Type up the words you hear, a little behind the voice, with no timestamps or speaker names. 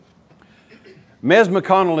Mes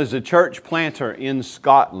McConnell is a church planter in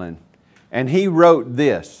Scotland, and he wrote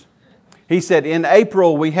this. He said, "In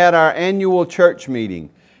April we had our annual church meeting,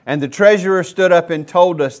 and the treasurer stood up and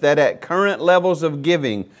told us that at current levels of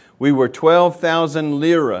giving, we were 12,000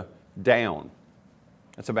 lira down."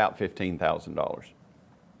 That's about $15,000.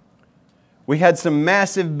 We had some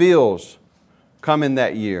massive bills coming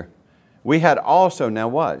that year. We had also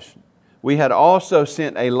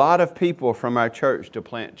sent a lot of people from our church to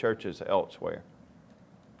plant churches elsewhere.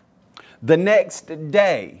 The next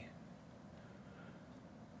day,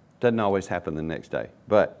 doesn't always happen the next day,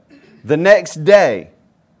 but the next day,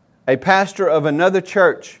 a pastor of another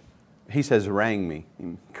church, he says, rang me,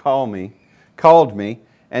 called me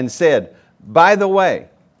and said, "By the way,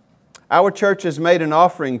 our church has made an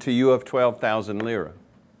offering to you of 12,000 lira.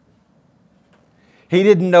 He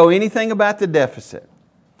didn't know anything about the deficit.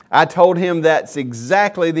 I told him that's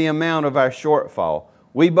exactly the amount of our shortfall.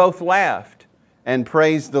 We both laughed and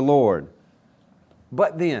praised the Lord.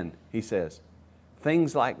 But then, he says,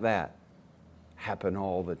 things like that happen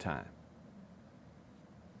all the time.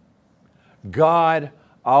 God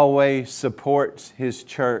always supports His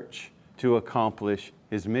church to accomplish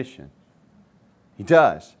His mission. He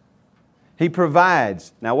does. He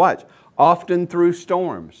provides. Now watch. Often through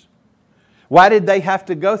storms. Why did they have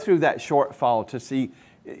to go through that shortfall to see?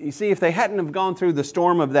 You see, if they hadn't have gone through the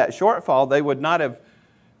storm of that shortfall, they would not have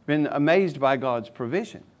been amazed by God's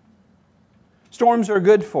provision. Storms are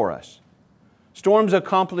good for us. Storms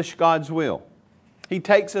accomplish God's will. He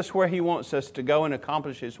takes us where He wants us to go and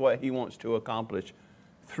accomplishes what He wants to accomplish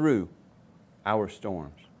through our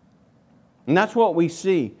storms. And that's what we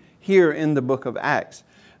see here in the book of Acts.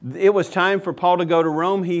 It was time for Paul to go to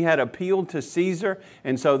Rome. He had appealed to Caesar,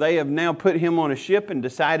 and so they have now put him on a ship and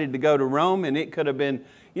decided to go to Rome, and it could have been,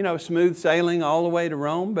 smooth sailing all the way to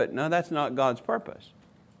Rome, but no, that's not God's purpose.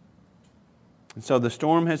 And so the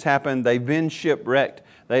storm has happened. They've been shipwrecked.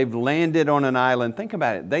 They've landed on an island. Think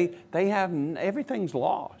about it. They have, everything's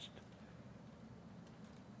lost.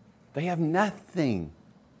 They have nothing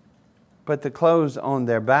but the clothes on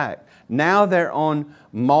their back. Now they're on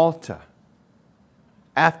Malta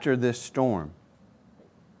after this storm.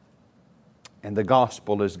 And the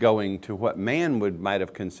gospel is going to what man might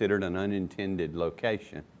have considered an unintended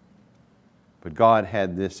location. But God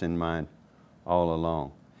had this in mind all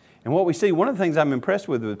along. And what we see, one of the things I'm impressed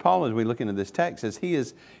with Paul as we look into this text is he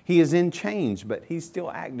is in chains, but he's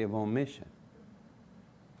still active on mission.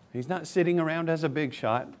 He's not sitting around as a big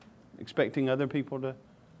shot, expecting other people to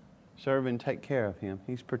serve and take care of him.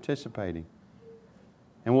 He's participating.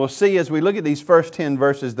 And we'll see as we look at these first 10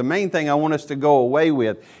 verses, the main thing I want us to go away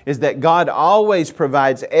with is that God always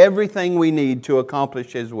provides everything we need to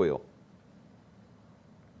accomplish His will.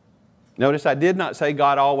 Notice I did not say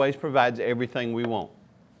God always provides everything we want.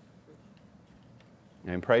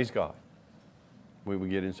 And praise God, we would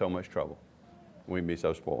get in so much trouble. We'd be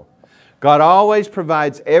so spoiled. God always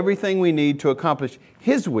provides everything we need to accomplish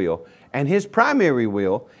His will, and His primary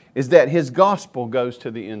will is that His gospel goes to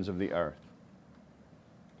the ends of the earth.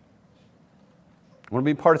 You want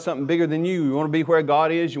to be part of something bigger than you. You want to be where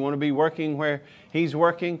God is. You want to be working where He's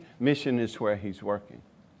working. Mission is where He's working.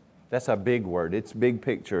 That's a big word. It's big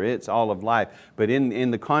picture. It's all of life. But in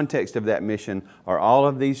the context of that mission are all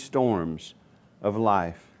of these storms of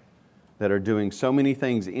life that are doing so many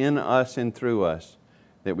things in us and through us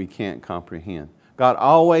that we can't comprehend. God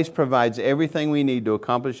always provides everything we need to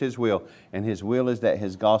accomplish His will, and His will is that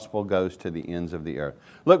His gospel goes to the ends of the earth.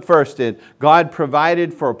 Look first at God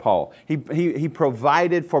provided for Paul. He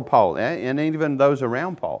provided for Paul, and even those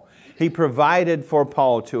around Paul. He provided for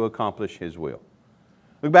Paul to accomplish His will.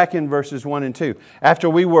 Look back in verses 1 and 2. After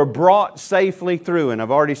we were brought safely through, and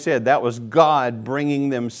I've already said that was God bringing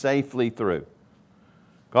them safely through.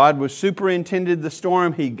 God was superintended the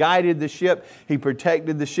storm. He guided the ship. He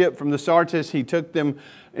protected the ship from the Syrtis. He took them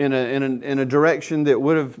in a direction that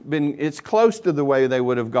would have been, it's close to the way they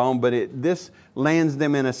would have gone, but this lands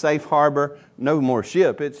them in a safe harbor. No more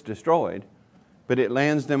ship, it's destroyed. But it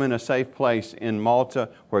lands them in a safe place in Malta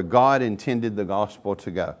where God intended the gospel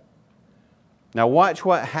to go. Now watch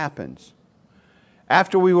what happens.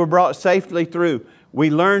 After we were brought safely through, we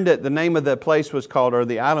learned that the name of the place was called, or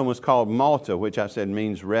the island was called Malta, which I said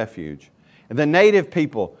means refuge. And the native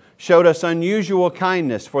people showed us unusual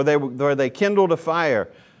kindness, for they kindled a fire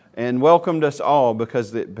and welcomed us all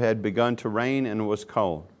because it had begun to rain and was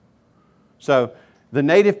cold. So the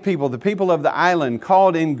native people, the people of the island,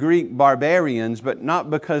 called in Greek barbarians, but not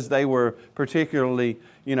because they were particularly,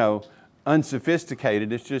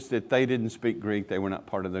 unsophisticated. It's just that they didn't speak Greek. They were not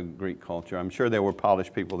part of the Greek culture. I'm sure there were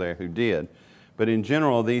polished people there who did. But in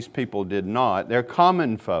general, these people did not. They're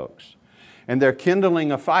common folks. And they're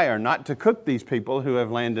kindling a fire, not to cook these people who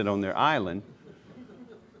have landed on their island,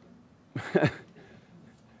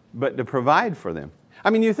 but to provide for them. I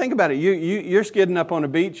mean, you think about it. You're skidding up on a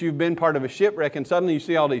beach. You've been part of a shipwreck, and suddenly you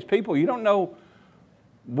see all these people. You don't know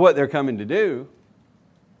what they're coming to do.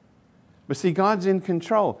 But see, God's in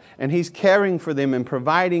control, and He's caring for them and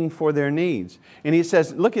providing for their needs. And He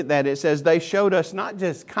says, look at that. It says, they showed us not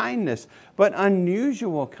just kindness, but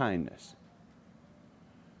unusual kindness.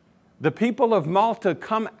 The people of Malta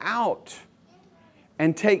come out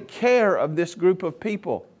and take care of this group of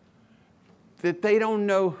people that they don't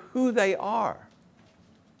know who they are.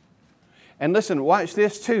 And listen, watch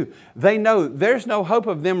this too. They know there's no hope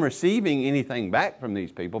of them receiving anything back from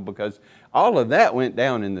these people because all of that went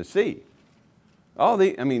down in the sea.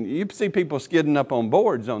 You see people skidding up on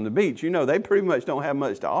boards on the beach. You know, they pretty much don't have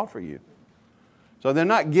much to offer you. So they're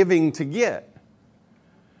not giving to get.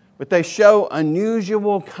 But they show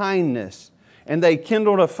unusual kindness, and they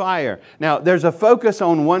kindled a fire. Now, there's a focus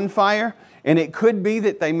on one fire, and it could be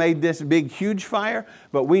that they made this big, huge fire,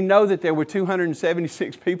 but we know that there were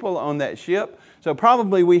 276 people on that ship. So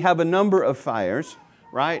probably we have a number of fires,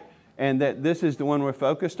 right? And that this is the one we're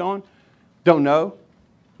focused on. Don't know,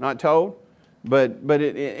 not told. But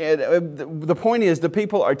the point is the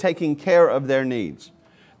people are taking care of their needs.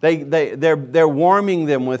 They're warming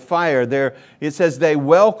them with fire. It says they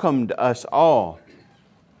welcomed us all.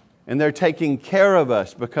 And they're taking care of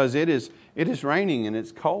us because it is raining and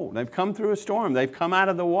it's cold. They've come through a storm. They've come out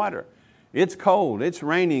of the water. It's cold. It's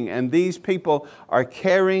raining. And these people are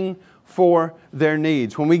caring for their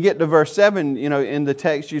needs. When we get to verse 7, in the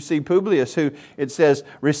text you see Publius, who it says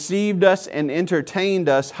received us and entertained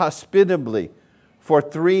us hospitably for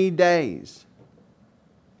 3 days.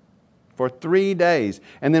 For 3 days.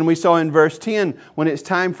 And then we saw in verse 10, when it's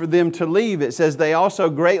time for them to leave, it says they also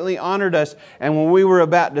greatly honored us. And when we were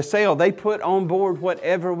about to sail, they put on board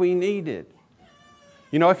whatever we needed.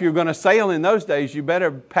 If you're going to sail in those days, you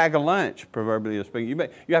better pack a lunch, proverbially speaking.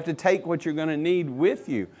 You have to take what you're going to need with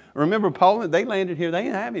you. Remember, Paul, they landed here, they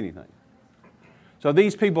didn't have anything. So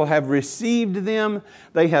these people have received them,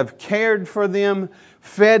 they have cared for them,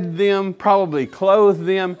 fed them, probably clothed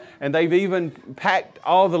them, and they've even packed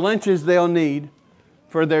all the lunches they'll need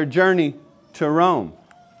for their journey to Rome.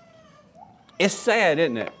 It's sad,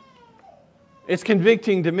 isn't it? It's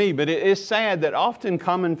convicting to me, but it is sad that often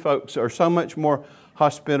common folks are so much more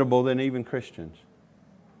hospitable than even Christians.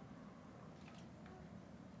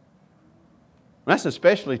 That's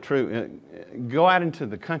especially true. Go out into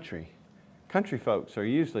the country. Country folks are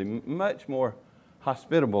usually much more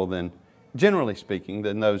hospitable than, generally speaking,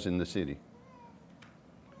 than those in the city.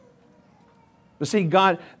 But see,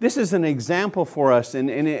 God, this is an example for us, and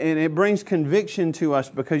it brings conviction to us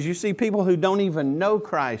because you see people who don't even know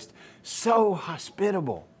Christ so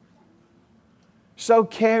hospitable, so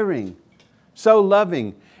caring, so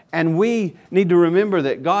loving. And we need to remember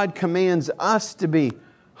that God commands us to be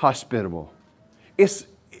hospitable.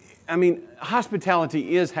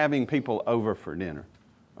 Hospitality is having people over for dinner,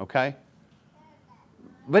 okay?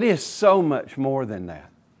 But it's so much more than that.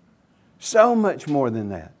 So much more than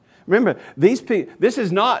that. Remember, these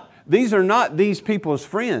are not these people's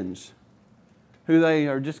friends who they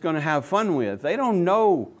are just going to have fun with. They don't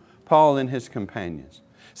know Paul and his companions.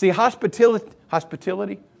 See,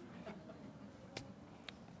 hospitality,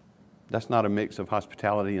 that's not a mix of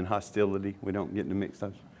hospitality and hostility. We don't get to mix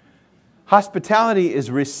those. Hospitality is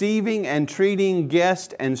receiving and treating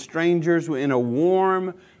guests and strangers in a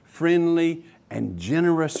warm, friendly, and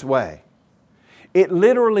generous way. It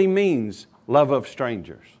literally means love of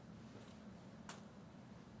strangers.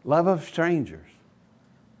 Love of strangers.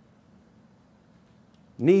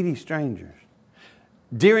 Needy strangers.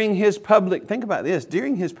 During His public, think about this,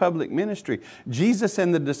 during His public ministry, Jesus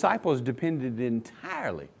and the disciples depended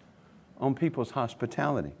entirely on people's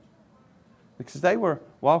hospitality. Because they were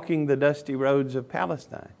walking the dusty roads of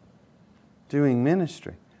Palestine, doing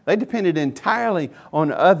ministry. They depended entirely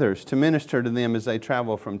on others to minister to them as they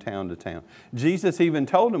travel from town to town. Jesus even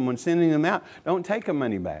told them when sending them out, don't take a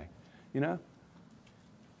money bag. The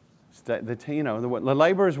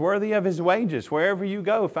laborer is worthy of his wages. Wherever you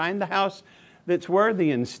go, find the house that's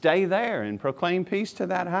worthy and stay there and proclaim peace to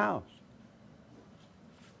that house.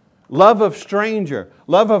 Love of stranger,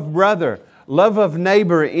 love of brother, love of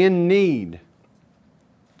neighbor in need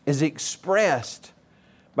is expressed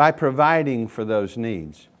by providing for those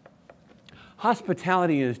needs.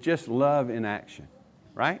 Hospitality is just love in action,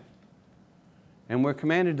 right? And we're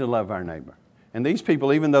commanded to love our neighbor. And these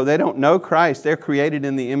people, even though they don't know Christ, they're created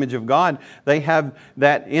in the image of God. They have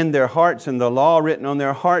that in their hearts and the law written on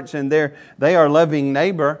their hearts, and they are loving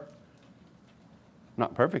neighbor.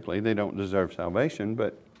 Not perfectly, they don't deserve salvation,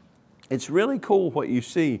 but it's really cool what you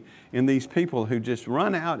see in these people who just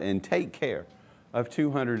run out and take care of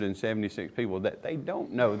 276 people that they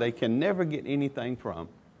don't know, they can never get anything from.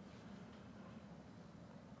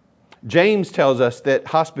 James tells us that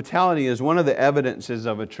hospitality is one of the evidences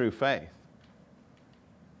of a true faith.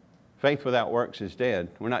 Faith without works is dead.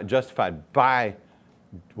 We're not justified by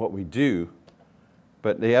what we do,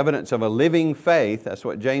 but the evidence of a living faith, that's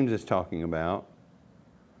what James is talking about.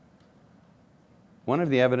 One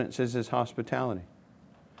of the evidences is hospitality.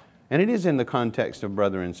 And it is in the context of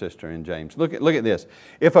brother and sister in James. Look at this.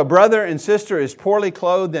 If a brother and sister is poorly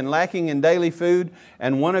clothed and lacking in daily food,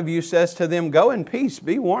 and one of you says to them, "Go in peace,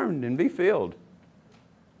 be warmed and be filled,"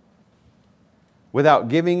 without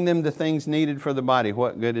giving them the things needed for the body,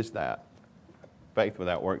 what good is that? Faith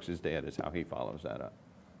without works is dead, is how he follows that up.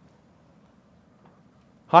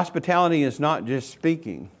 Hospitality is not just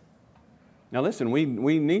speaking. Now listen, we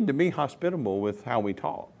need to be hospitable with how we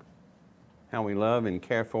talk, how we love and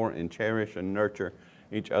care for and cherish and nurture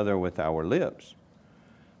each other with our lips.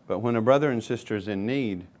 But when a brother and sister is in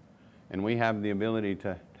need and we have the ability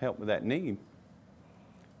to help with that need,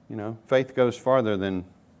 faith goes farther than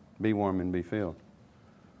be warm and be filled.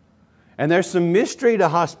 And there's some mystery to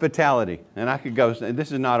hospitality. And I could go,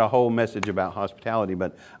 this is not a whole message about hospitality,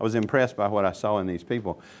 but I was impressed by what I saw in these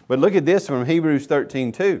people. But look at this from Hebrews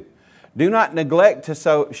 13:2. Do not neglect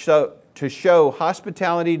to show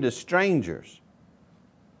hospitality to strangers.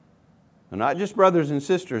 And not just brothers and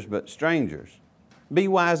sisters, but strangers. Be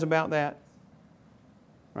wise about that.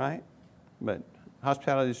 Right? But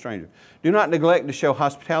hospitality to strangers. Do not neglect to show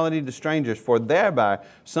hospitality to strangers, for thereby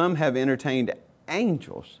some have entertained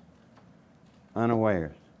angels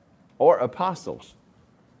unawares. Or apostles.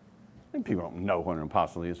 I think people don't know what an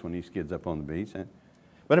apostle is when he skids up on the beach.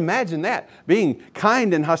 But imagine that. Being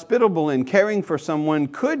kind and hospitable and caring for someone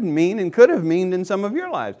could mean and could have meant in some of your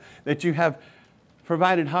lives that you have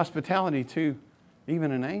provided hospitality to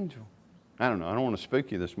even an angel. I don't know. I don't want to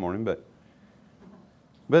spook you this morning, but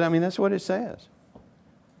I mean, that's what it says.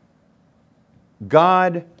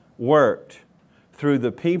 God worked through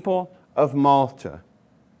the people of Malta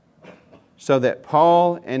so that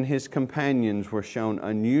Paul and his companions were shown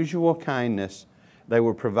unusual kindness. They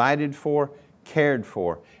were provided for, cared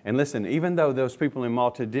for. And listen, even though those people in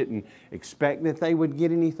Malta didn't expect that they would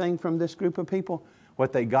get anything from this group of people,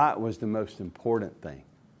 what they got was the most important thing.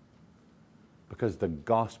 Because the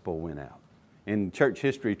gospel went out. And church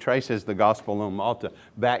history traces the gospel on Malta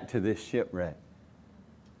back to this shipwreck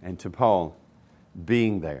and to Paul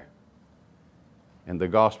being there. And the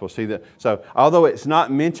gospel, so although it's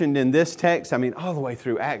not mentioned in this text, I mean, all the way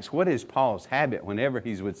through Acts, what is Paul's habit whenever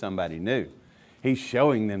he's with somebody new? He's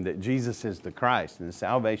showing them that Jesus is the Christ and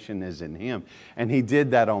salvation is in Him. And he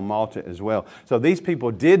did that on Malta as well. So these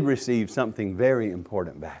people did receive something very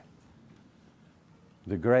important back.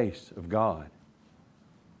 The grace of God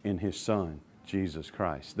in His Son, Jesus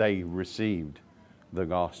Christ. They received the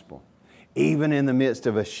gospel. Even in the midst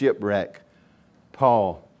of a shipwreck,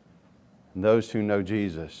 Paul and those who know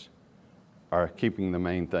Jesus are keeping the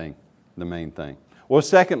main thing. Well,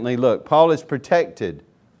 secondly, look, Paul is protected.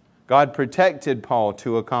 God protected Paul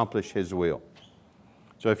to accomplish his will.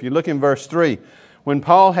 So if you look in verse 3, when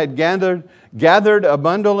Paul had gathered a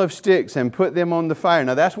bundle of sticks and put them on the fire.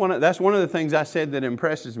 Now that's one of the things I said that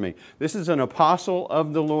impresses me. This is an apostle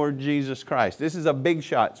of the Lord Jesus Christ. This is a big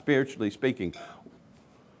shot, spiritually speaking.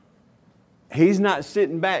 He's not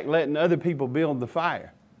sitting back letting other people build the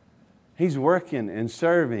fire. He's working and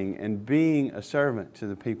serving and being a servant to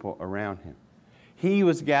the people around him. He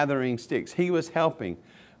was gathering sticks. He was helping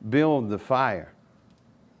build the fire.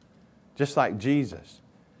 Just like Jesus.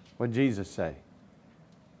 What did Jesus say?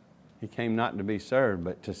 He came not to be served,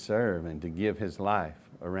 but to serve and to give His life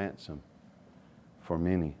a ransom for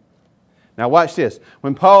many. Now watch this.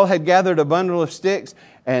 When Paul had gathered a bundle of sticks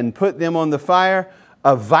and put them on the fire,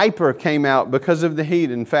 a viper came out because of the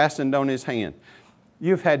heat and fastened on his hand.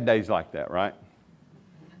 You've had days like that, right?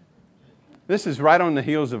 This is right on the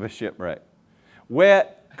heels of a shipwreck.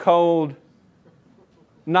 Wet, cold,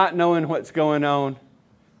 not knowing what's going on.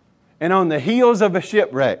 And on the heels of a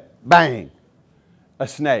shipwreck, bang, a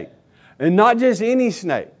snake. And not just any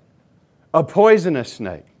snake, a poisonous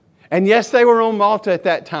snake. And yes, they were on Malta at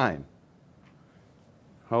that time.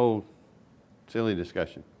 Whole silly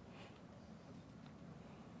discussion.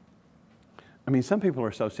 I mean, some people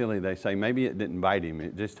are so silly they say maybe it didn't bite him,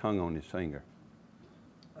 it just hung on his finger.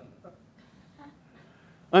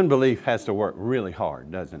 Unbelief has to work really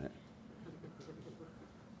hard, doesn't it?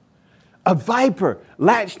 A viper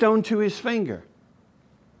latched onto his finger.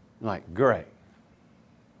 Like, great.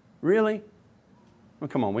 Really? Well,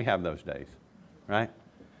 come on, we have those days, right?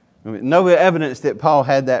 No evidence that Paul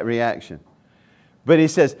had that reaction. But he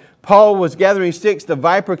says, Paul was gathering sticks, the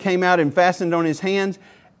viper came out and fastened on his hands.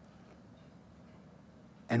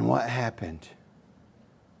 And what happened?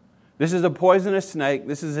 This is a poisonous snake.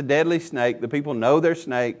 This is a deadly snake. The people know they're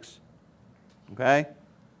snakes. Okay?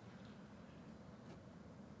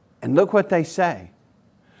 And look what they say.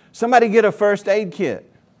 Somebody get a first aid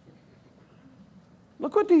kit.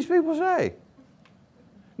 Look what these people say.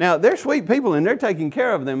 Now, they're sweet people and they're taking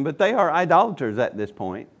care of them, but they are idolaters at this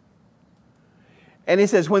point. And he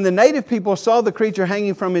says, when the native people saw the creature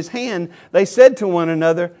hanging from his hand, they said to one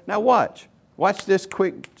another, now watch. Watch this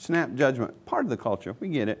quick snap judgment. Part of the culture, we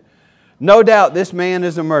get it. No doubt this man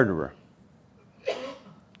is a murderer.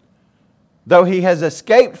 Though he has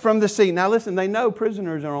escaped from the sea. Now listen, they know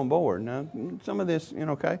prisoners are on board. Now, some of this,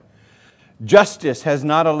 okay. Justice has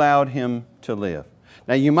not allowed him to live.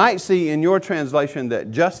 Now you might see in your translation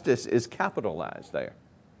that justice is capitalized there.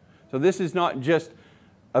 So this is not just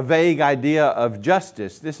a vague idea of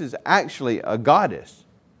justice. This is actually a goddess,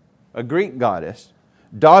 a Greek goddess,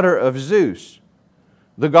 daughter of Zeus,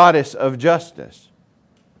 the goddess of justice.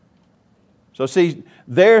 So see,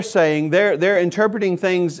 they're saying, they're interpreting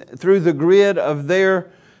things through the grid of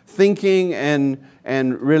their thinking and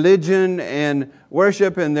religion and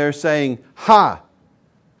worship, and they're saying, ha,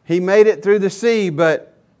 he made it through the sea,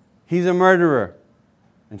 but he's a murderer.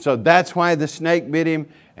 And so that's why the snake bit him,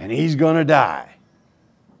 and he's going to die.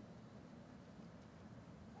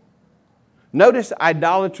 Notice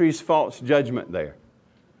idolatry's false judgment there.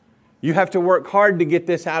 You have to work hard to get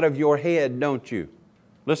this out of your head, don't you?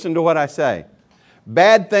 Listen to what I say.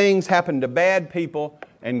 Bad things happen to bad people,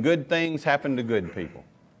 and good things happen to good people.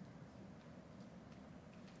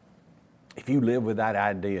 If you live with that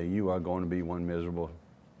idea, you are going to be one miserable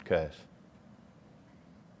cuss.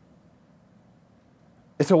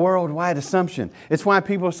 It's a worldwide assumption. It's why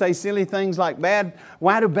people say silly things like,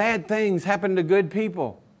 why do bad things happen to good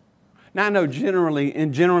people? Now I know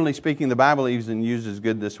generally speaking, the Bible even uses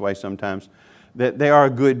good this way sometimes, that they are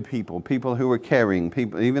good people who are caring,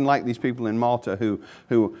 people, even like these people in Malta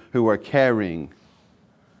who are caring.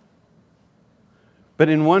 But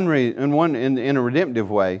in a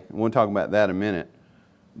redemptive way, and we'll talk about that in a minute,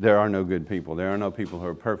 there are no good people. There are no people who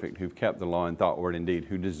are perfect, who've kept the law in thought, word, and deed,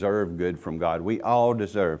 who deserve good from God. We all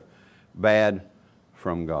deserve bad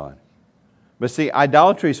from God. But see,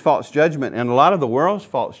 idolatry's false judgment, and a lot of the world's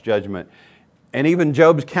false judgment, and even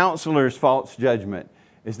Job's counselor's false judgment,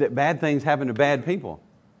 is that bad things happen to bad people.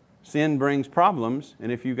 Sin brings problems,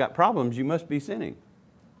 and if you've got problems, you must be sinning.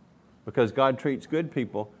 Because God treats good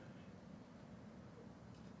people.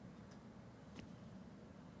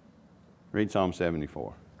 Read Psalm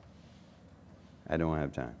 74. I don't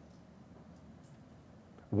have time.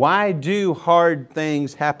 Why do hard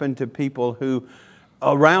things happen to people who,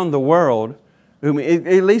 around the world, whom, at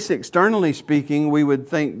least externally speaking, we would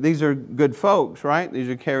think these are good folks, right? These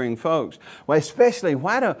are caring folks. Well, especially,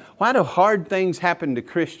 why do hard things happen to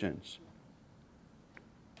Christians?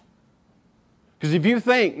 Because if you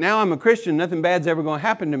think, now I'm a Christian, nothing bad's ever going to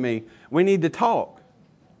happen to me, we need to talk.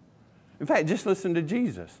 In fact, just listen to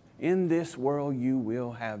Jesus. In this world you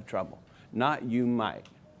will have trouble. Not you might.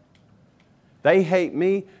 They hate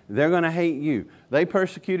me, they're going to hate you. They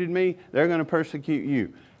persecuted me, they're going to persecute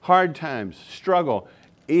you. Hard times, struggle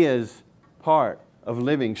is part of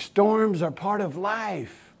living. Storms are part of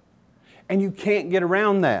life. And you can't get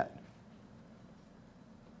around that.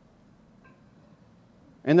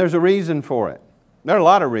 And there's a reason for it. There are a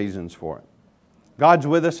lot of reasons for it. God's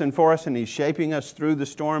with us and for us, and He's shaping us through the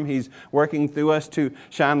storm. He's working through us to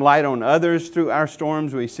shine light on others through our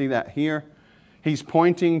storms. We see that here. He's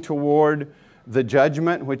pointing toward the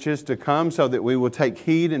judgment which is to come so that we will take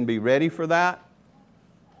heed and be ready for that.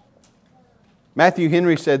 Matthew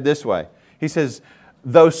Henry said this way. He says,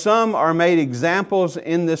 though some are made examples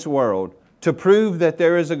in this world to prove that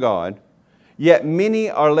there is a God, yet many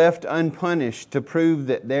are left unpunished to prove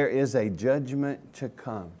that there is a judgment to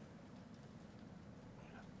come.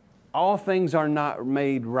 All things are not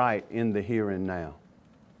made right in the here and now.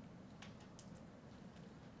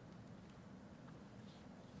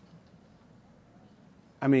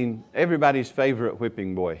 I mean, everybody's favorite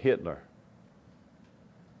whipping boy, Hitler.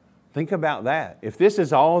 Think about that. If this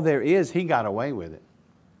is all there is, he got away with it.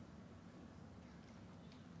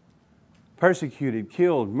 Persecuted,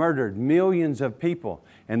 killed, murdered millions of people.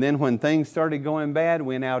 And then when things started going bad,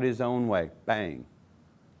 went out his own way. Bang.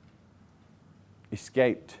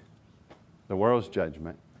 Escaped the world's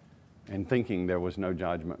judgment and thinking there was no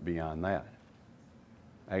judgment beyond that.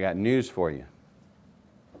 I got news for you.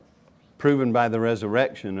 Proven by the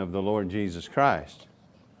resurrection of the Lord Jesus Christ.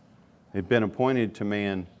 It's been appointed to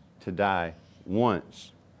man to die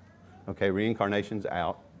once. Okay, reincarnation's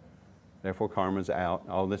out. Therefore, karma's out.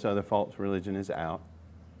 All this other false religion is out.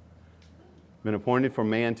 Been appointed for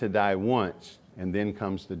man to die once, and then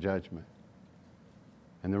comes the judgment.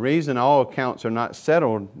 And the reason all accounts are not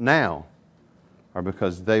settled now are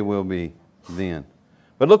because they will be then.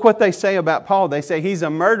 But look what they say about Paul. They say he's a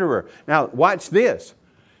murderer. Now, watch this.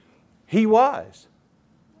 He was.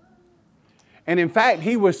 And in fact,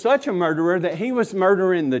 he was such a murderer that he was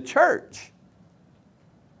murdering the church.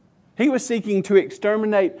 He was seeking to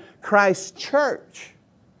exterminate Christ's church.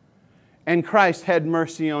 And Christ had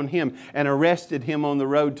mercy on him and arrested him on the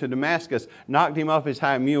road to Damascus, knocked him off his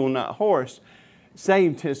high mule, not horse,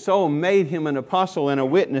 saved his soul, made him an apostle and a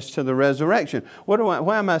witness to the resurrection.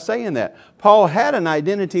 Why am I saying that? Paul had an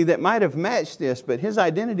identity that might have matched this, but his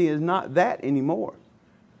identity is not that anymore.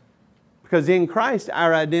 Because in Christ,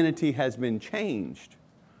 our identity has been changed.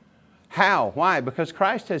 How? Why? Because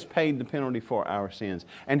Christ has paid the penalty for our sins,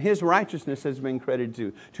 and His righteousness has been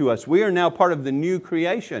credited to us. We are now part of the new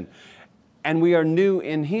creation, and we are new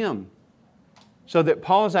in Him. So that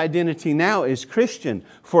Paul's identity now is Christian,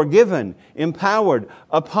 forgiven, empowered,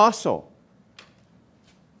 apostle,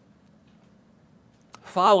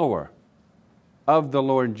 follower of the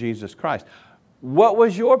Lord Jesus Christ. What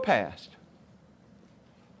was your past?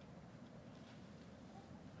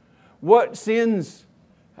 What sins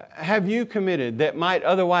have you committed that might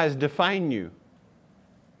otherwise define you?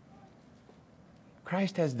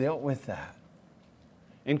 Christ has dealt with that.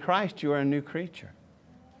 In Christ, you are a new creature.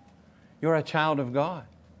 You're a child of God.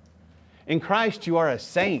 In Christ, you are a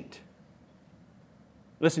saint.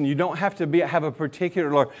 Listen, you don't have to have a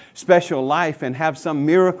particular special life and have some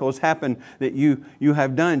miracles happen that you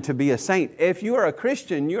have done to be a saint. If you are a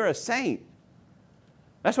Christian, you're a saint.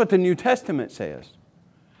 That's what the New Testament says.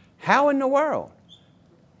 How in the world?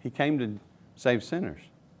 He came to save sinners.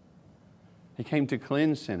 He came to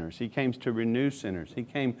cleanse sinners. He came to renew sinners. He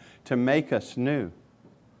came to make us new.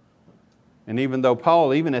 And even though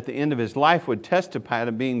Paul, even at the end of his life, would testify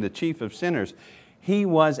to being the chief of sinners, he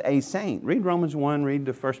was a saint. Read Romans 1, read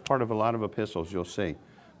the first part of a lot of epistles, you'll see.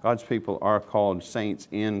 God's people are called saints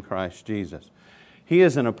in Christ Jesus. He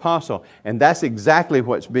is an apostle, and that's exactly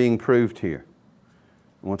what's being proved here.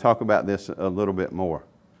 And we'll talk about this a little bit more.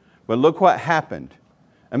 But look what happened.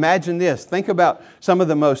 Imagine this. Think about some of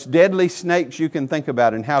the most deadly snakes you can think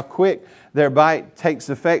about and how quick their bite takes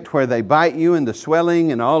effect, where they bite you and the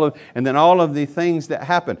swelling and then all of the things that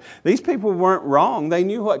happen. These people weren't wrong. They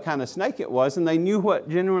knew what kind of snake it was, and they knew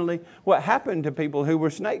what happened to people who were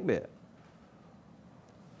snake bit.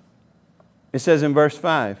 It says in verse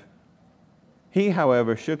 5, he,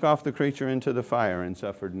 however, shook off the creature into the fire and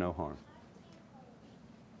suffered no harm.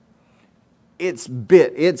 It's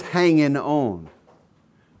bit, it's hanging on.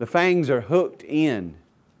 The fangs are hooked in.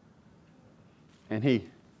 And he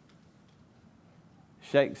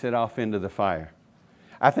shakes it off into the fire.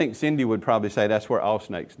 I think Cindy would probably say that's where all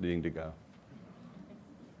snakes need to go.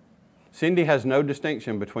 Cindy has no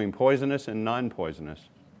distinction between poisonous and non-poisonous.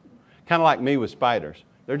 Kind of like me with spiders.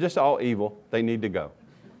 They're just all evil. They need to go.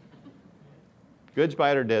 Good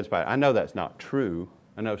spider, dead spider. I know that's not true.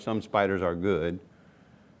 I know some spiders are good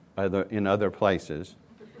in other places.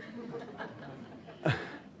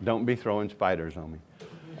 Don't be throwing spiders on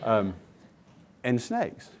me. And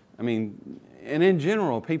snakes. I mean, and in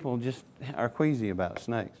general, people just are queasy about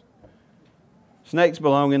snakes. Snakes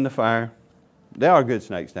belong in the fire. They are good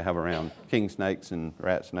snakes to have around. King snakes and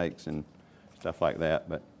rat snakes and stuff like that.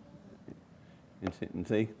 But, and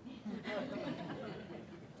see?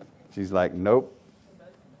 She's like, nope.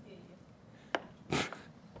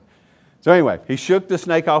 So anyway, he shook the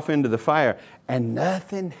snake off into the fire, and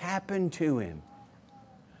nothing happened to him.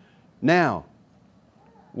 Now,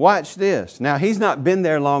 watch this. Now, he's not been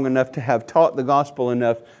there long enough to have taught the gospel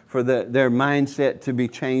enough for their mindset to be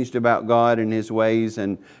changed about God and His ways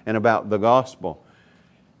and about the gospel.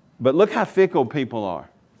 But look how fickle people are.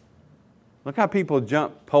 Look how people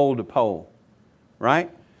jump pole to pole,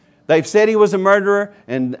 right? They've said he was a murderer,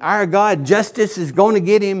 and our God, justice is going to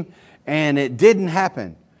get him, and it didn't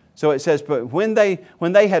happen. So it says, but when they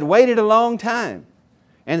had waited a long time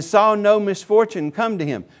and saw no misfortune come to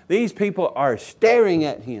him, these people are staring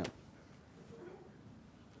at him.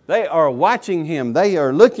 They are watching him. They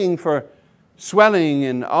are looking for swelling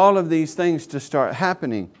and all of these things to start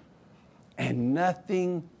happening. And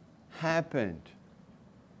nothing happened.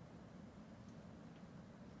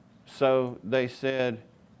 So they said,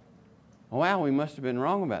 wow, we must have been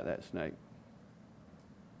wrong about that snake.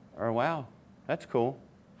 Or wow, that's cool.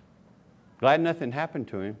 Glad nothing happened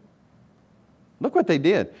to him. Look what they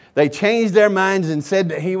did. They changed their minds and said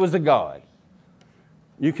that He was a God.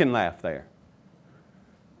 You can laugh there.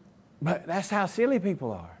 But that's how silly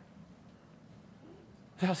people are.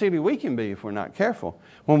 That's how silly we can be if we're not careful.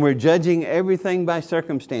 When we're judging everything by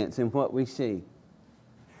circumstance and what we see.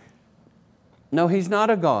 No, He's not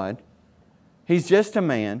a God. He's just a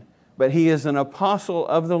man. But He is an apostle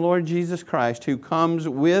of the Lord Jesus Christ who comes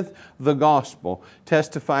with the gospel,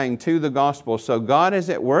 testifying to the gospel. So God is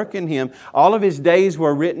at work in Him. All of His days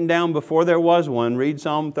were written down before there was one. Read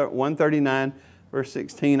Psalm 139, verse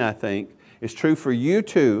 16, I think. It's true for you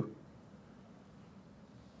too.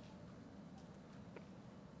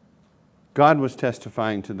 God was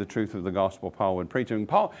testifying to the truth of the gospel Paul would preach. And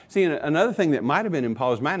Paul, see, another thing that might have been in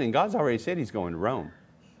Paul's mind, and God's already said He's going to Rome.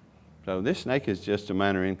 So this snake is just a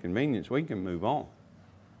minor inconvenience. We can move on.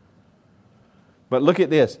 But look at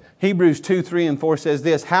this. Hebrews 2, 3, and 4 says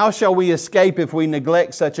this. How shall we escape if we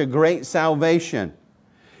neglect such a great salvation?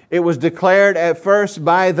 It was declared at first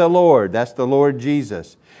by the Lord. That's the Lord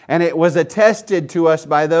Jesus. And it was attested to us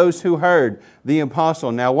by those who heard, the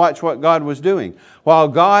apostle. Now watch what God was doing. While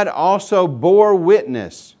God also bore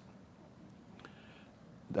witness.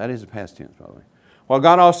 That is a past tense, by the way. While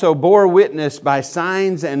God also bore witness by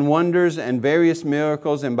signs and wonders and various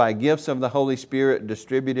miracles and by gifts of the Holy Spirit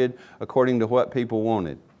distributed according to what people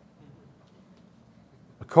wanted.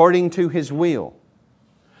 According to His will.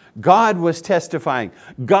 God was testifying.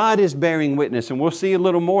 God is bearing witness. And we'll see a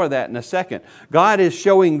little more of that in a second. God is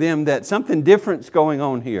showing them that something different's going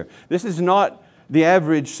on here. This is not the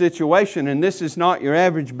average situation, and this is not your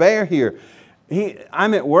average bear here.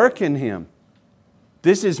 I'm at work in him.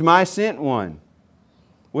 This is my sent one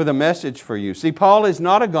with a message for you. See, Paul is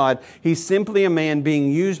not a God. He's simply a man being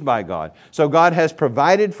used by God. So God has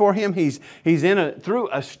provided for him. He's through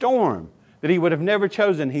a storm that he would have never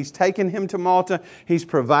chosen. He's taken him to Malta. He's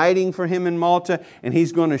providing for him in Malta. And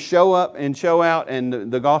he's going to show up and show out, and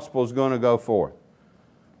the gospel is going to go forth.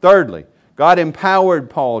 Thirdly, God empowered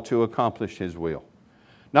Paul to accomplish His will.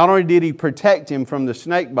 Not only did He protect him from the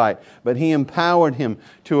snake bite, but He empowered him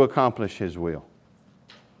to accomplish His will.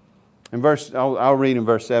 I'll read in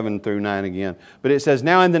verse 7 through 9 again. But it says,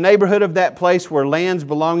 Now in the neighborhood of that place were lands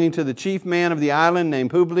belonging to the chief man of the island named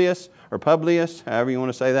Publius, however you want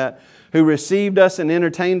to say that, who received us and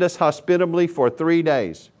entertained us hospitably for 3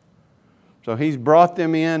 days. So he's brought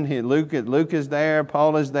them in. Luke is there,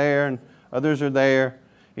 Paul is there, and others are there.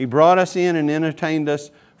 He brought us in and entertained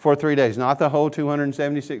us for 3 days. Not the whole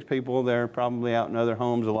 276 people. They're probably out in other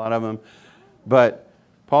homes, a lot of them. But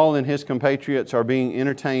Paul and his compatriots are being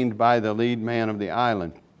entertained by the lead man of the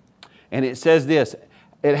island. And it says this,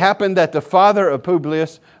 It happened that the father of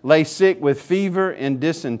Publius lay sick with fever and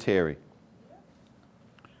dysentery.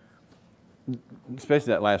 Especially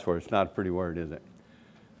that last word. It's not a pretty word, is it?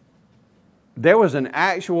 There was an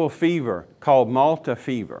actual fever called Malta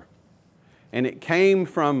fever. And it came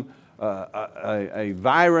from a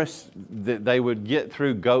virus that they would get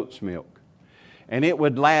through goat's milk. And it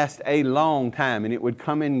would last a long time, and it would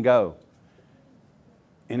come and go.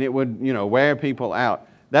 And it would, wear people out.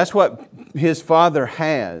 That's what his father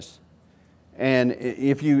has. And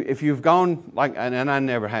if you've gone, and I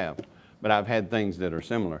never have, but I've had things that are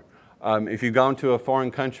similar. If you've gone to a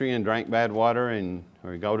foreign country and drank bad water,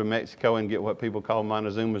 or you go to Mexico and get what people call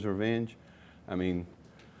Montezuma's revenge,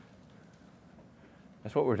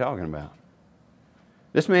 that's what we're talking about.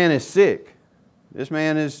 This man is sick. This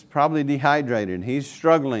man is probably dehydrated. He's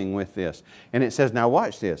struggling with this. And it says, now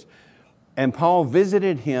watch this. And Paul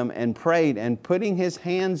visited him and prayed, and putting his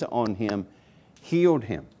hands on him, healed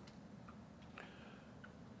him.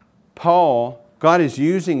 God is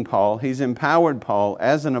using Paul. He's empowered Paul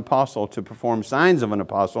as an apostle to perform signs of an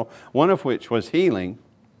apostle, one of which was healing.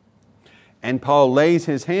 And Paul lays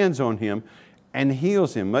his hands on him and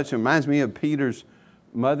heals him. Much reminds me of Peter's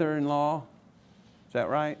mother-in-law. Is that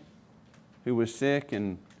right? Who was sick,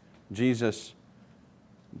 and Jesus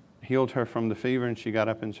healed her from the fever, and she got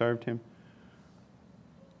up and served him.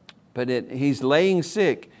 But he's laying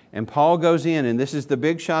sick, and Paul goes in, and this is the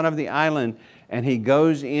big shot of the island, and he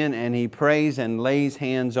goes in and he prays and lays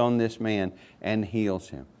hands on this man and heals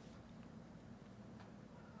him.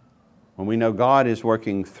 When we know God is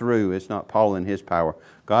working through, it's not Paul in his power,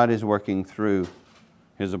 God is working through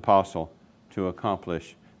His apostle to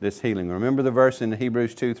accomplish this healing. Remember the verse in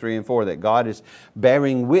Hebrews 2, 3, and 4 that God is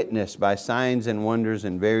bearing witness by signs and wonders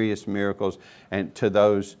and various miracles and to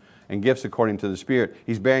those and gifts according to the Spirit.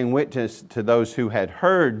 He's bearing witness to those who had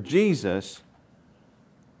heard Jesus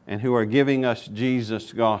and who are giving us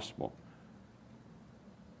Jesus' gospel.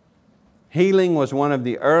 Healing was one of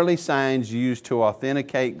the early signs used to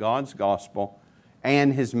authenticate God's gospel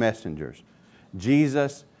and His messengers.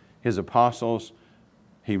 Jesus, His apostles,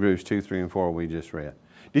 Hebrews 2, 3, and 4 we just read.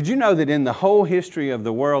 Did you know that in the whole history of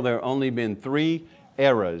the world there have only been 3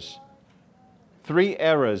 eras? 3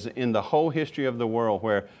 eras in the whole history of the world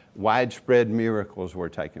where widespread miracles were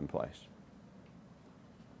taking place.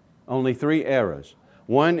 Only 3 eras.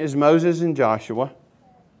 One is Moses and Joshua.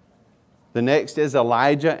 The next is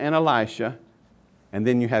Elijah and Elisha. And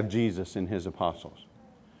then you have Jesus and His apostles.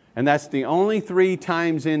 And that's the only 3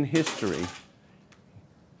 times in history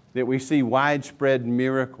that we see widespread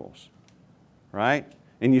miracles. Right?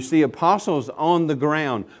 And you see apostles on the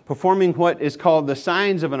ground performing what is called the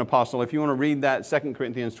signs of an apostle. If you want to read that, 2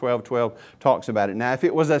 Corinthians 12:12 talks about it. Now, if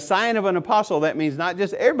it was a sign of an apostle, that means not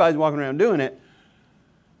just everybody's walking around doing it.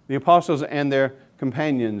 The apostles and their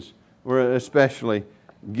companions were especially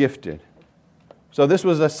gifted. So this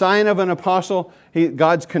was a sign of an apostle.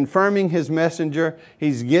 God's confirming His messenger.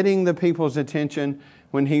 He's getting the people's attention.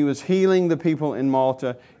 When He was healing the people in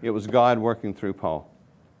Malta, it was God working through Paul.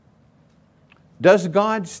 Does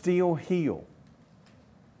God still heal?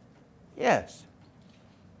 Yes.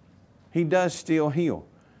 He does still heal.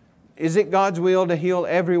 Is it God's will to heal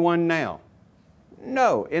everyone now?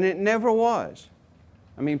 No, and it never was.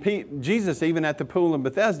 I mean, Jesus, even at the pool of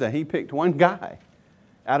Bethesda, He picked one guy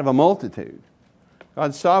out of a multitude.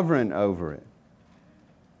 God's sovereign over it.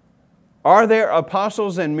 Are there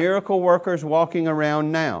apostles and miracle workers walking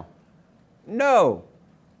around now? No.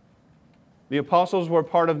 The apostles were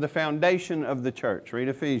part of the foundation of the church. Read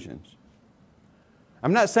Ephesians.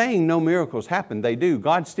 I'm not saying no miracles happen. They do.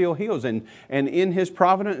 God still heals. And in His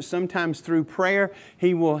providence, sometimes through prayer,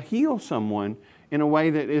 He will heal someone in a way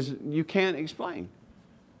that you can't explain.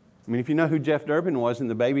 I mean, if you know who Jeff Durbin was and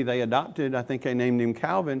the baby they adopted, I think they named him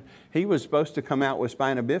Calvin, he was supposed to come out with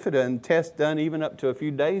spina bifida and tests done even up to a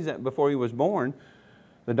few days before he was born.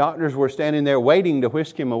 The doctors were standing there waiting to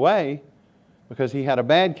whisk him away because he had a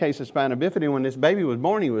bad case of spina bifida. When this baby was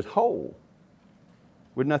born, he was whole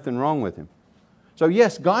with nothing wrong with him. So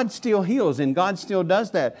yes, God still heals and God still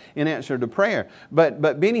does that in answer to prayer. But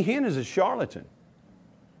Benny Hinn is a charlatan.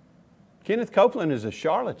 Kenneth Copeland is a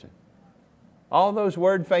charlatan. All those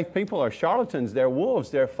word faith people are charlatans. They're wolves.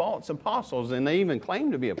 They're false apostles, and they even claim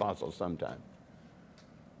to be apostles sometimes.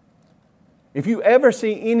 If you ever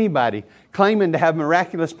see anybody claiming to have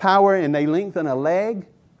miraculous power and they lengthen a leg,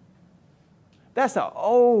 that's an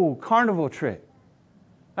old carnival trick.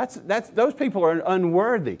 Those people are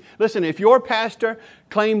unworthy. Listen, if your pastor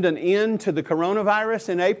claimed an end to the coronavirus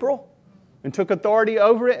in April and took authority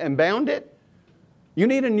over it and bound it, you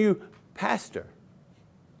need a new pastor.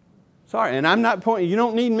 Sorry, and I'm not pointing, you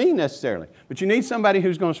don't need me necessarily, but you need somebody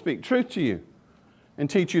who's going to speak truth to you and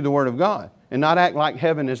teach you the Word of God and not act like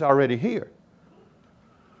heaven is already here.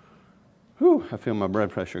 Whew, I feel my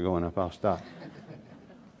blood pressure going up. I'll stop.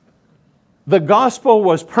 The gospel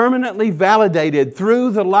was permanently validated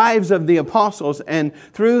through the lives of the apostles and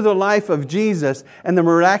through the life of Jesus and the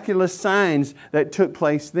miraculous signs that took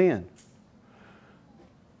place then.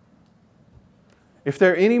 If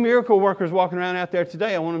there are any miracle workers walking around out there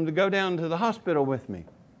today, I want them to go down to the hospital with me.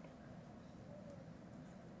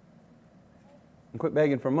 And quit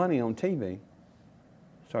begging for money on TV.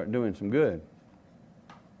 Start doing some good.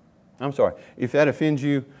 I'm sorry. If that offends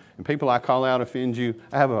you, and people I call out offend you,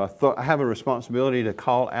 I have a responsibility to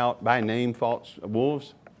call out by name false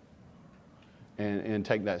wolves and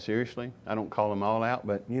take that seriously. I don't call them all out,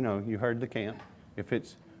 but you heard the camp. If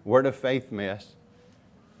it's word of faith mess,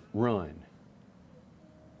 run.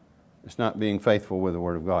 It's not being faithful with the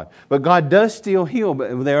Word of God. But God does still heal,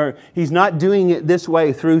 but He's not doing it this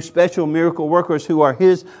way through special miracle workers who are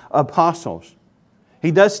His apostles. He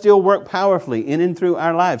does still work powerfully in and through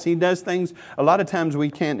our lives. He does things a lot of times we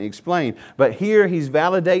can't explain. But here He's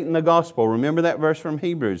validating the gospel. Remember that verse from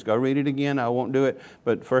Hebrews. Go read it again. I won't do it,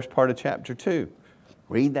 but first part of chapter 2.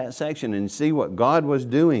 Read that section and see what God was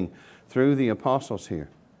doing through the apostles here.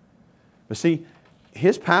 But see,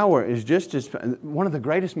 His power is just as... One of the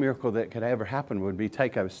greatest miracles that could ever happen would be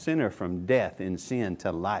take a sinner from death in sin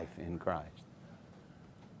to life in Christ.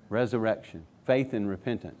 Resurrection, faith and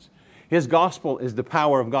repentance. His gospel is the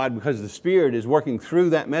power of God because the Spirit is working through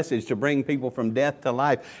that message to bring people from death to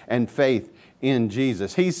life and faith in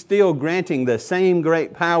Jesus. He's still granting the same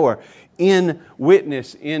great power in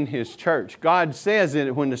witness in His church. God says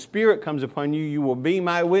that when the Spirit comes upon you, you will be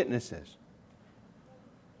my witnesses.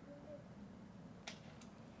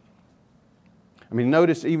 I mean,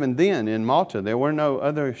 notice even then in Malta, there were no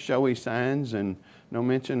other showy signs and no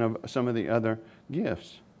mention of some of the other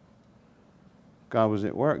gifts. God was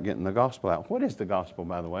at work getting the gospel out. What is the gospel,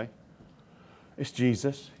 by the way? It's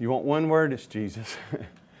Jesus. You want one word? It's Jesus.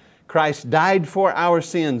 Christ died for our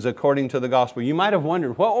sins according to the gospel. You might have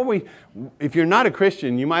wondered, if you're not a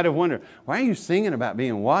Christian, you might have wondered, why are you singing about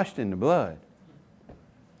being washed in the blood?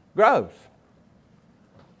 Gross.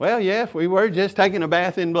 Well, yeah, if we were just taking a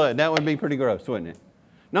bath in blood, that would be pretty gross, wouldn't it?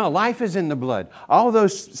 No, life is in the blood. All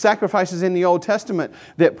those sacrifices in the Old Testament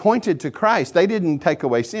that pointed to Christ, they didn't take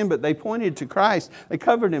away sin, but they pointed to Christ. They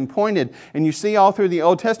covered and pointed. And you see all through the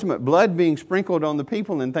Old Testament blood being sprinkled on the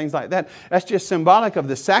people and things like that. That's just symbolic of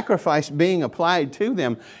the sacrifice being applied to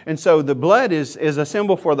them. And so the blood is a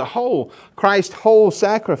symbol for the whole, Christ's whole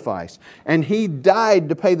sacrifice. And He died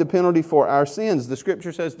to pay the penalty for our sins. The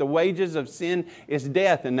Scripture says the wages of sin is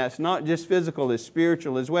death. And that's not just physical, it's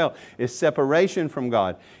spiritual as well. It's separation from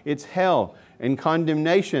God. It's hell and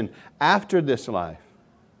condemnation after this life.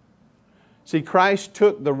 See, Christ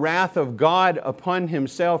took the wrath of God upon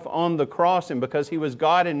Himself on the cross, and because He was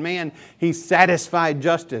God and man, He satisfied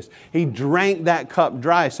justice. He drank that cup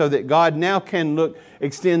dry so that God now can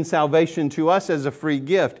extend salvation to us as a free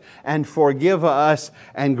gift and forgive us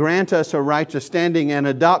and grant us a righteous standing and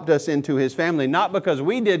adopt us into His family. Not because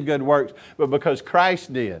we did good works, but because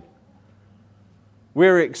Christ did.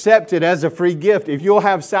 We're accepted as a free gift. If you'll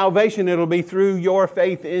have salvation, it'll be through your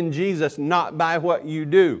faith in Jesus, not by what you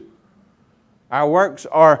do. Our works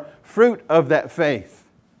are fruit of that faith,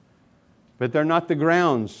 but they're not the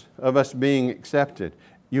grounds of us being accepted.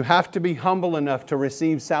 You have to be humble enough to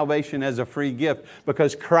receive salvation as a free gift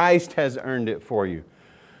because Christ has earned it for you.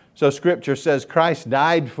 So Scripture says Christ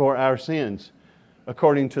died for our sins.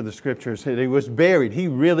 According to the Scriptures, He was buried. He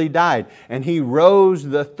really died. And He rose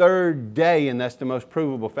the third day. And that's the most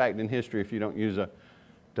provable fact in history if you don't use a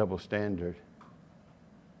double standard.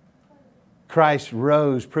 Christ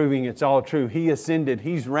rose, proving it's all true. He ascended.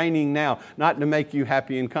 He's reigning now, not to make you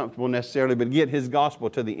happy and comfortable necessarily, but get His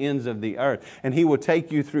gospel to the ends of the earth. And He will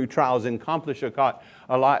take you through trials and accomplish a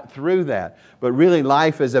lot through that. But really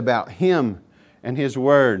life is about Him and His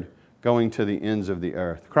Word going to the ends of the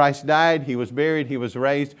earth. Christ died, He was buried, He was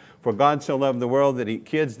raised. For God so loved the world that He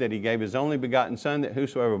gave His only begotten Son, that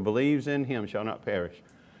whosoever believes in Him shall not perish,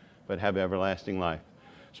 but have everlasting life.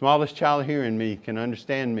 Smallest child here in me can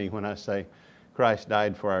understand me when I say Christ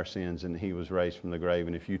died for our sins and He was raised from the grave.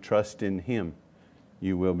 And if you trust in Him,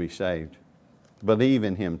 you will be saved. Believe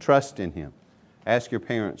in Him. Trust in Him. Ask your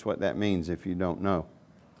parents what that means if you don't know.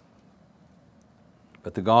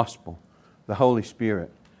 But the gospel, the Holy Spirit,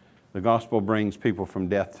 the gospel brings people from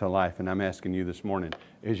death to life. And I'm asking you this morning,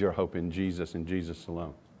 is your hope in Jesus and Jesus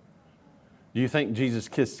alone? Do you think Jesus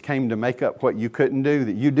came to make up what you couldn't do,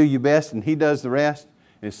 that you do your best and He does the rest?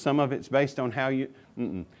 And some of it's based on how you...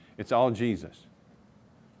 It's all Jesus.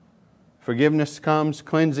 Forgiveness comes,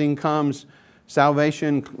 cleansing comes,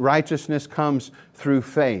 salvation, righteousness comes through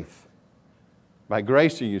faith. By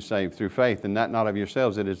grace are you saved through faith, and that not of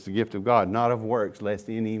yourselves, it is the gift of God, not of works, lest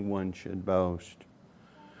anyone should boast.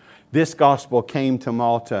 This gospel came to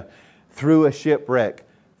Malta through a shipwreck,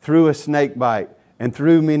 through a snake bite, and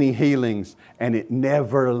through many healings, and it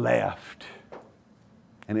never left.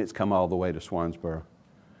 And it's come all the way to Swansboro.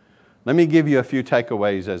 Let me give you a few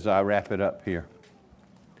takeaways as I wrap it up here.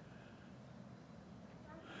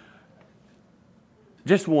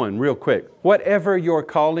 Just one, real quick. Whatever your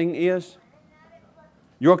calling is,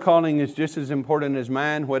 your calling is just as important as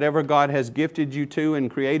mine. Whatever God has gifted you to and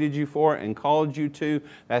created you for and called you to,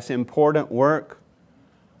 that's important work.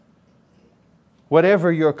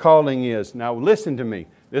 Whatever your calling is. Now listen to me.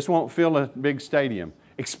 This won't fill a big stadium.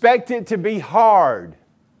 Expect it to be hard.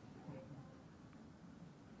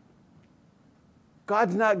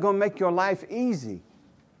 God's not going to make your life easy.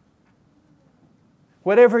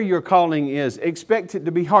 Whatever your calling is, expect it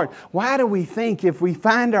to be hard. Why do we think if we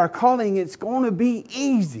find our calling, it's going to be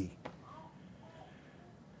easy?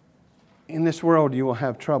 In this world, you will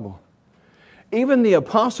have trouble. Even the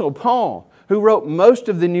Apostle Paul, who wrote most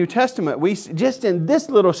of the New Testament, just in this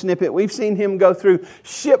little snippet, we've seen him go through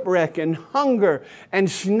shipwreck and hunger and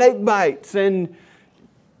snake bites and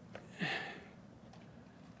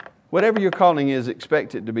whatever your calling is,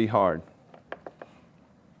 expect it to be hard.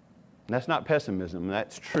 That's not pessimism,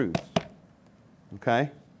 that's truth. Okay?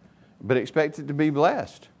 But expect it to be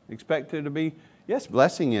blessed. Expect it to be, yes,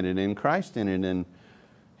 blessing in it and Christ in it, and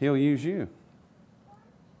He'll use you.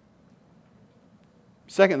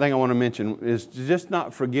 Second thing I want to mention is to just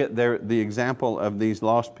not forget the example of these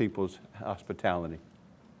lost people's hospitality.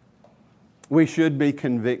 We should be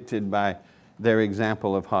convicted by their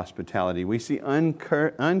example of hospitality. We see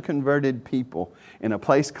unconverted people in a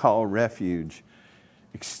place called Refuge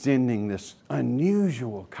extending this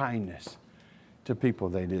unusual kindness to people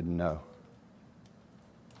they didn't know.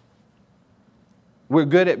 We're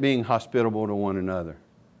good at being hospitable to one another.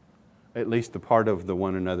 At least the part of the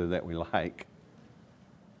one another that we like.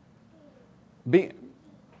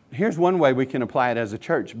 Here's one way we can apply it as a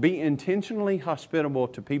church. Be intentionally hospitable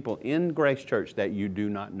to people in Grace Church that you do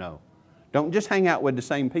not know. Don't just hang out with the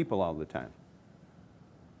same people all the time.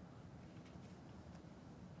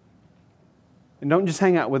 And don't just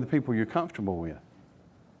hang out with the people you're comfortable with.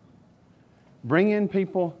 Bring in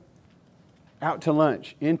people out to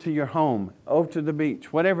lunch, into your home, over to the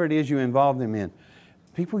beach, whatever it is you involve them in.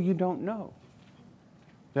 People you don't know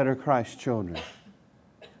that are Christ's children.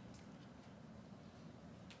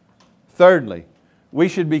 Thirdly, we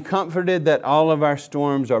should be comforted that all of our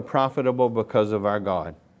storms are profitable because of our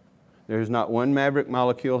God. There is not one maverick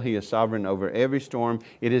molecule. He is sovereign over every storm.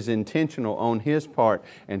 It is intentional on His part,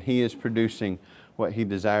 and He is producing what He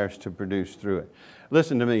desires to produce through it.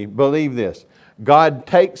 Listen to me. Believe this. God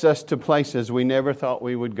takes us to places we never thought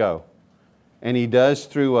we would go, and He does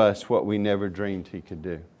through us what we never dreamed He could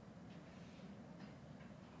do.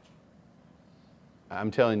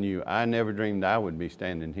 I'm telling you, I never dreamed I would be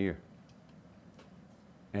standing here.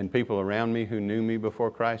 And people around me who knew me before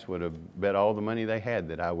Christ would have bet all the money they had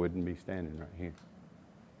that I wouldn't be standing right here.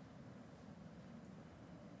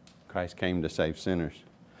 Christ came to save sinners.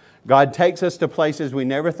 God takes us to places we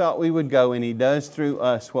never thought we would go, and He does through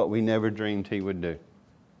us what we never dreamed He would do.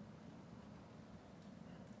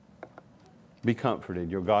 Be comforted.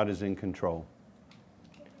 Your God is in control.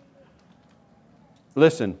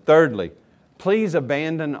 Listen, thirdly, please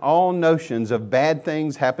abandon all notions of bad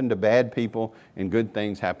things happen to bad people and good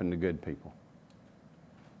things happen to good people.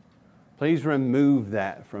 Please remove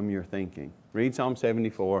that from your thinking. Read Psalm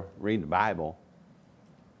 74. Read the Bible.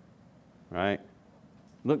 Right?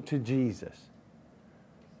 Look to Jesus.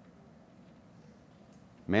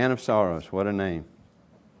 Man of sorrows, what a name.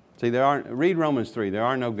 See, read Romans 3. There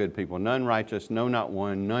are no good people, none righteous, no, not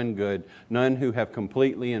one, none good, none who have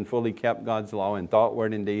completely and fully kept God's law in thought,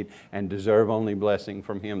 word, and deed, and deserve only blessing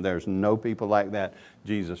from Him. There's no people like that.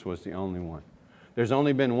 Jesus was the only one. There's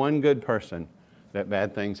only been one good person that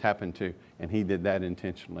bad things happened to, and He did that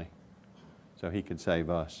intentionally so He could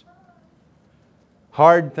save us.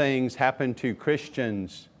 Hard things happen to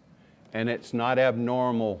Christians, and it's not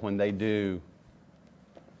abnormal when they do.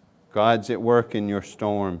 God's at work in your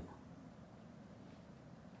storm.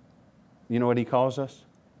 You know what He calls us?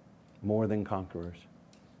 More than conquerors.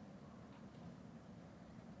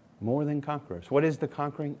 More than conquerors. What is the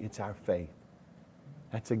conquering? It's our faith.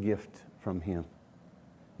 That's a gift from Him.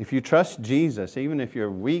 If you trust Jesus, even if you're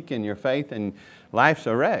weak in your faith and life's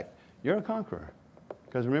a wreck, you're a conqueror.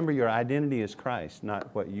 Because remember, your identity is Christ,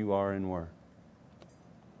 not what you are and were.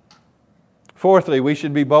 Fourthly, we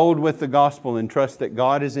should be bold with the gospel and trust that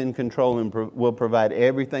God is in control and will provide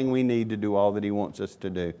everything we need to do all that He wants us to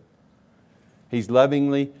do. He's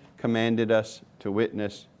lovingly commanded us to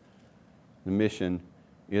witness. The mission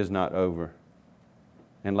is not over.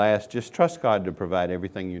 And last, just trust God to provide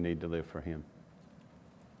everything you need to live for Him.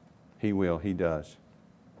 He will. He does.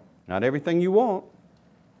 Not everything you want.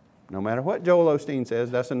 No matter what Joel Osteen says,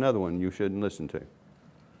 that's another one you shouldn't listen to.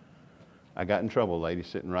 I got in trouble, lady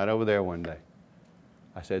sitting right over there one day.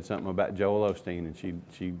 I said something about Joel Osteen, and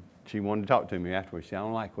she wanted to talk to me afterwards. She said, I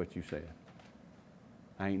don't like what you said.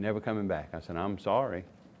 I ain't never coming back. I said, I'm sorry,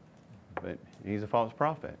 but he's a false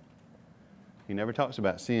prophet. He never talks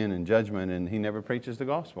about sin and judgment, and he never preaches the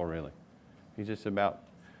gospel, really. He's just about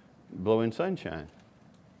blowing sunshine.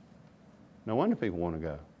 No wonder people want to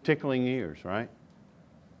go. Tickling ears, right?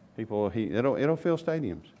 It'll fill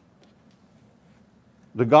stadiums.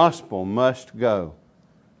 The gospel must go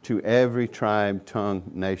to every tribe, tongue,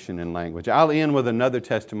 nation, and language. I'll end with another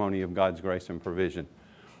testimony of God's grace and provision.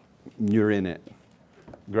 You're in it.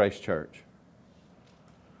 Grace Church.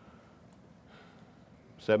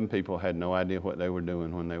 7 people had no idea what they were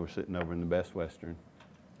doing when they were sitting over in the Best Western.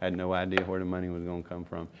 Had no idea where the money was going to come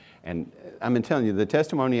from. And I'm telling you, the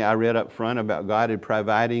testimony I read up front about God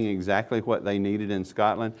providing exactly what they needed in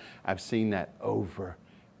Scotland, I've seen that over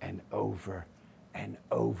and over and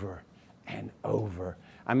over and over.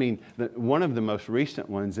 I mean, one of the most recent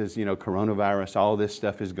ones is, coronavirus, all this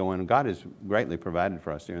stuff is going on. God has greatly provided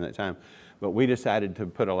for us during that time. But we decided to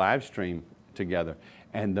put a live stream together.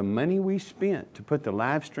 And the money we spent to put the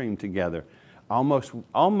live stream together, almost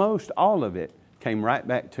all of it came right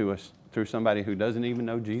back to us through somebody who doesn't even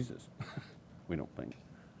know Jesus. We don't think.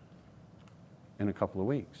 In a couple of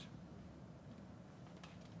weeks.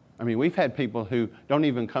 I mean, we've had people who don't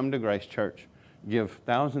even come to Grace Church give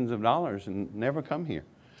thousands of dollars and never come here.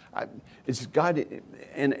 It's God,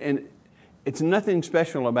 and it's nothing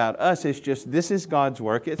special about us. It's just, this is God's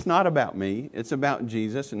work. It's not about me. It's about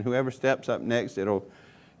Jesus, and whoever steps up next,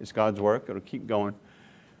 it's God's work. It'll keep going.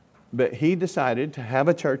 But he decided to have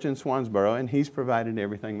a church in Swansboro, and he's provided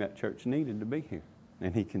everything that church needed to be here.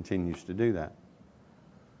 And he continues to do that.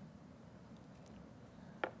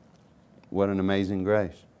 What an amazing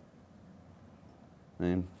grace.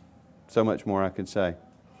 And so much more I could say.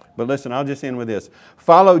 But listen, I'll just end with this.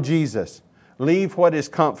 Follow Jesus. Leave what is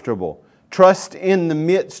comfortable. Trust in the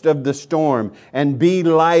midst of the storm and be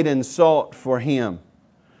light and salt for Him.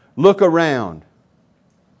 Look around.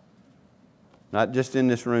 Not just in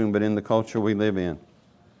this room, but in the culture we live in.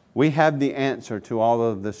 We have the answer to all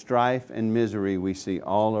of the strife and misery we see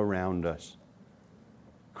all around us.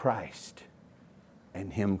 Christ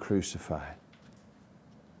and Him crucified.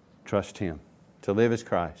 Trust Him. To live is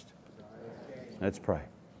Christ. Let's pray.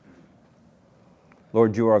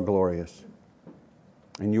 Lord, You are glorious,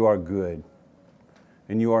 and You are good,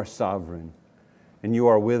 and You are sovereign, and You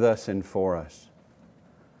are with us and for us.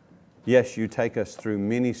 Yes, You take us through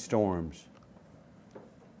many storms,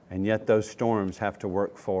 and yet those storms have to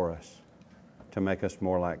work for us to make us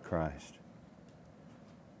more like Christ.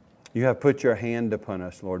 You have put Your hand upon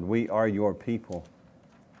us, Lord. We are Your people.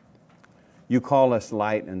 You call us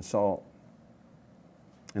light and salt,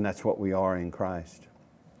 and that's what we are in Christ.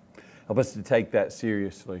 Help us to take that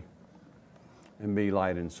seriously and be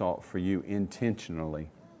light and salt for You intentionally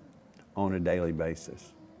on a daily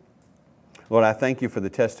basis. Lord, I thank You for the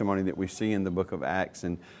testimony that we see in the book of Acts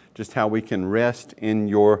and just how we can rest in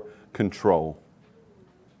Your control.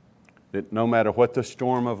 That no matter what the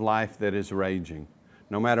storm of life that is raging,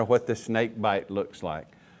 no matter what the snake bite looks like,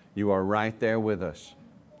 You are right there with us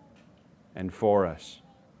and for us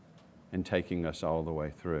and taking us all the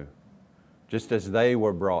way through. Just as they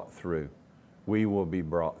were brought through, we will be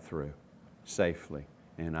brought through safely,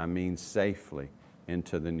 and I mean safely,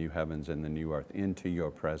 into the new heavens and the new earth, into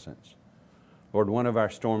Your presence. Lord, one of our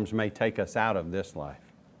storms may take us out of this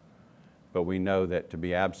life, but we know that to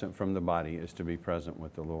be absent from the body is to be present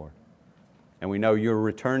with the Lord. And we know You're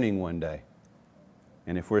returning one day.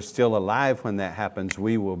 And if we're still alive when that happens,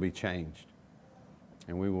 we will be changed,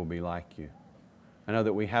 and we will be like You. I know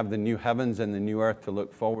that we have the new heavens and the new earth to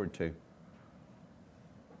look forward to.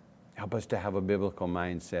 Help us to have a biblical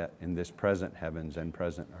mindset in this present heavens and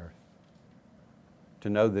present earth. To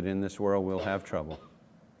know that in this world we'll have trouble,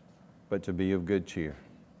 but to be of good cheer.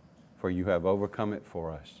 For You have overcome it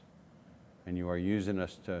for us, and You are using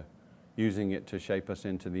it to shape us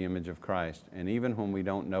into the image of Christ. And even when we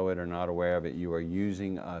don't know it or not aware of it, You are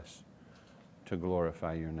using us to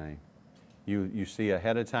glorify Your name. You see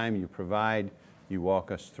ahead of time, You provide, You walk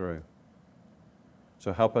us through.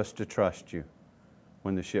 So help us to trust You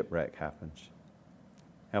when the shipwreck happens.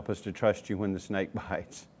 Help us to trust You when the snake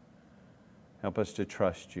bites. Help us to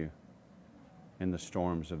trust You in the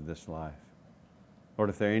storms of this life. Lord,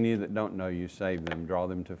 if there are any that don't know You, save them, draw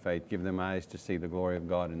them to faith, give them eyes to see the glory of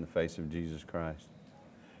God in the face of Jesus Christ.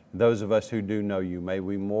 Those of us who do know You, may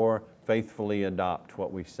we more faithfully adopt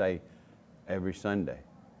what we say every Sunday.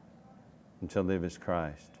 And to live is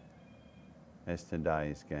Christ, as to die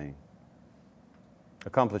is gain.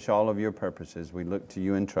 Accomplish all of Your purposes. We look to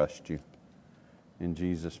You and trust You. In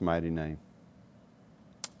Jesus' mighty name,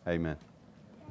 amen.